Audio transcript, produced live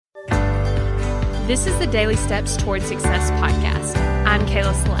This is the Daily Steps Toward Success podcast. I'm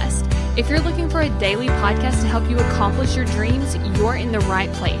Kayla Celeste. If you're looking for a daily podcast to help you accomplish your dreams, you're in the right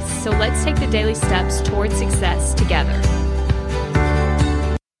place. So let's take the daily steps toward success together.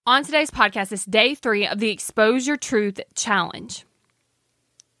 On today's podcast is day 3 of the Expose Your Truth Challenge.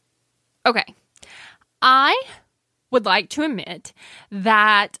 Okay, I would like to admit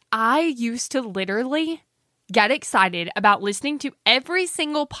that I used to literally get excited about listening to every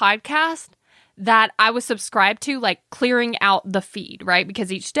single podcast that I was subscribed to, like clearing out the feed, right?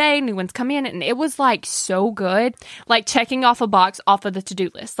 Because each day new ones come in and it was like so good, like checking off a box off of the to-do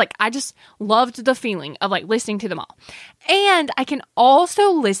list. Like I just loved the feeling of like listening to them all. And I can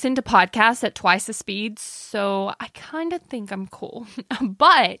also listen to podcasts at twice the speed, so I kind of think I'm cool.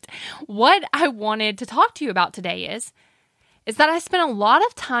 But what I wanted to talk to you about today is that I spent a lot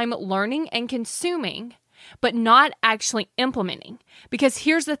of time learning and consuming, but not actually implementing. Because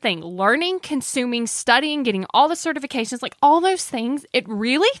here's the thing, learning, consuming, studying, getting all the certifications, like all those things, it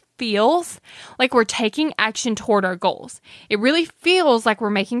really feels like we're taking action toward our goals. It really feels like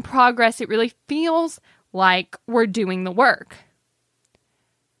we're making progress. It really feels like we're doing the work.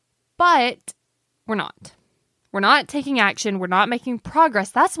 But we're not. We're not taking action. We're not making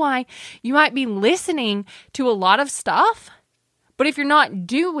progress. That's why you might be listening to a lot of stuff, but if you're not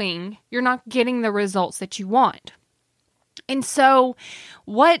doing, you're not getting the results that you want. And so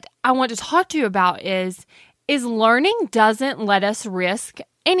what I want to talk to you about is learning doesn't let us risk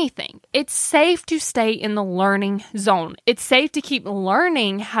anything. It's safe to stay in the learning zone. It's safe to keep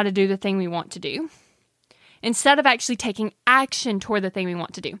learning how to do the thing we want to do instead of actually taking action toward the thing we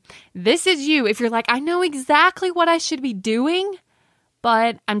want to do. This is you if you're like, I know exactly what I should be doing,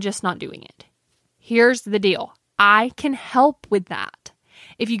 but I'm just not doing it. Here's the deal. I can help with that.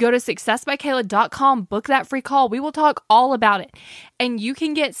 If you go to successbykayla.com, book that free call. We will talk all about it. And you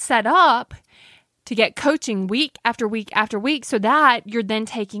can get set up to get coaching week after week after week so that you're then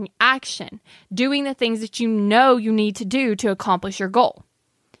taking action, doing the things that you know you need to do to accomplish your goal.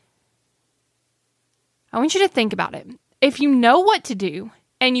 I want you to think about it. If you know what to do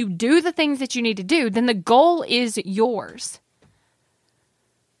and you do the things that you need to do, then the goal is yours.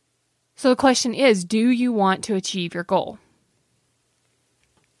 So the question is, do you want to achieve your goal?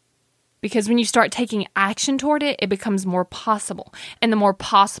 Because when you start taking action toward it, it becomes more possible. And the more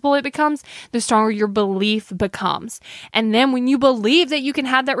possible it becomes, the stronger your belief becomes. And then when you believe that you can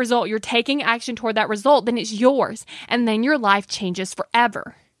have that result, you're taking action toward that result, then it's yours. And then your life changes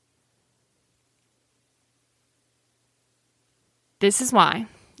forever. This is why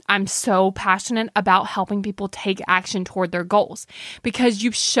I'm so passionate about helping people take action toward their goals, because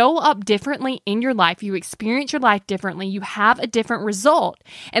you show up differently in your life. You experience your life differently. You have a different result,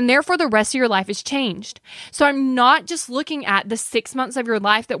 and therefore the rest of your life is changed. So I'm not just looking at the 6 months of your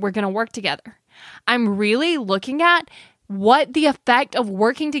life that we're going to work together. I'm really looking at what the effect of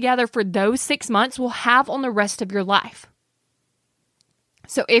working together for those 6 months will have on the rest of your life.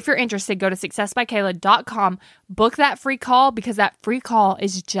 So if you're interested, go to successbykayla.com, book that free call, because that free call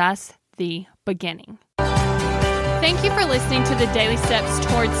is just the beginning. Thank you for listening to the Daily Steps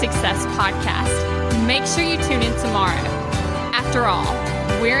Toward Success podcast. Make sure you tune in tomorrow. After all,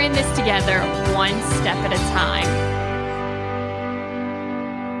 we're in this together, one step at a time.